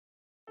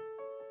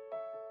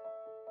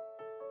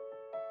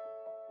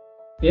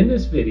In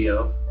this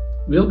video,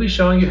 we'll be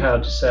showing you how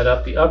to set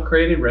up the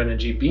upgraded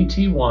Renogy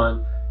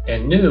BT-1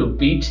 and new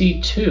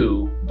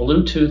BT-2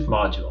 Bluetooth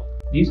module.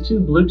 These two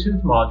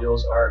Bluetooth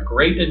modules are a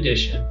great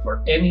addition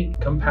for any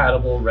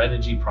compatible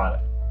Renogy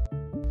product.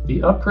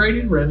 The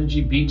upgraded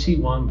Renogy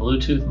BT-1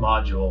 Bluetooth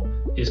module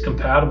is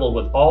compatible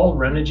with all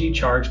Renogy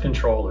charge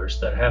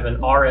controllers that have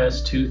an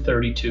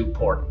RS-232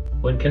 port.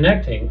 When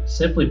connecting,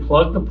 simply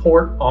plug the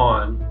port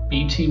on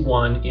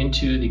BT-1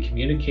 into the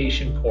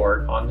communication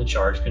port on the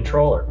charge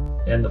controller,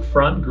 and the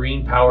front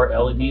green power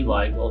LED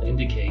light will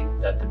indicate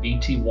that the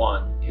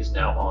BT-1 is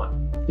now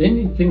on. Then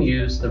you can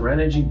use the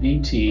Renogy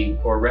BT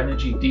or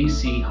Renogy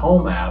DC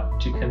Home app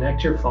to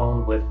connect your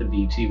phone with the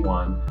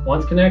BT-1.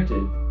 Once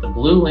connected, the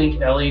blue link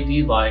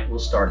LED light will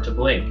start to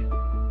blink,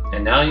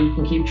 and now you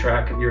can keep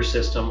track of your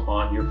system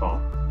on your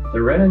phone. The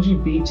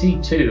Renogy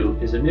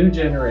BT-2 is a new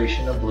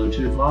generation of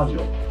Bluetooth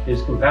module. It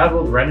is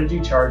compatible with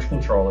Renogy charge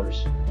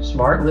controllers,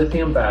 smart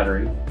lithium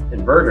battery,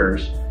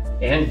 inverters,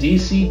 and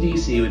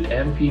DC-DC with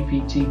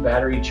MPPT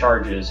Battery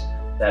Chargers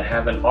that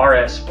have an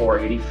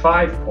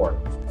RS-485 port.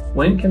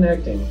 When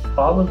connecting,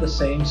 follow the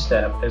same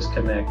step as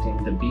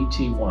connecting the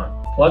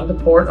BT-1. Plug the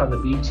port on the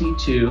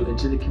BT-2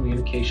 into the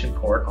communication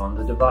port on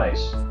the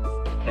device,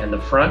 and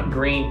the front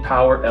green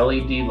power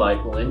LED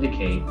light will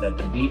indicate that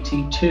the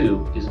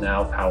BT-2 is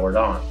now powered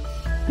on.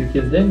 You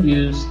can then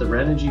use the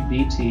Renogy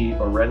BT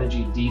or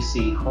Renogy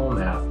DC Home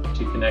app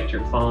to connect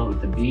your phone with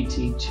the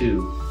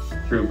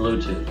BT-2 through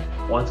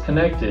Bluetooth. Once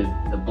connected,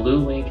 the blue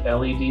link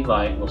LED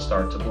light will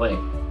start to blink,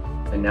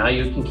 and now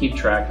you can keep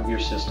track of your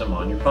system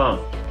on your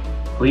phone.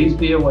 Please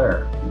be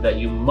aware that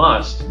you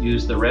must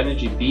use the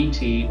Renogy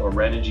BT or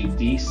Renogy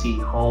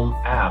DC Home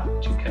app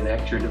to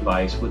connect your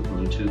device with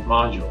Bluetooth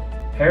module.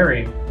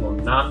 Pairing will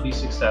not be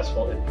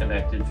successful if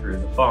connected through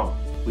the phone.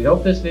 We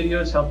hope this video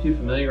has helped you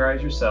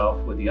familiarize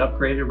yourself with the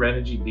upgraded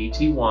Renogy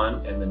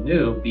BT-1 and the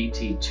new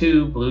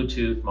BT-2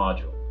 Bluetooth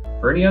module.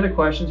 For any other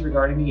questions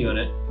regarding the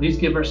unit, please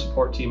give our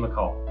support team a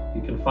call.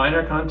 You can find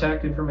our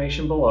contact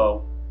information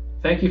below.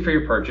 Thank you for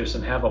your purchase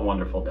and have a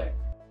wonderful day.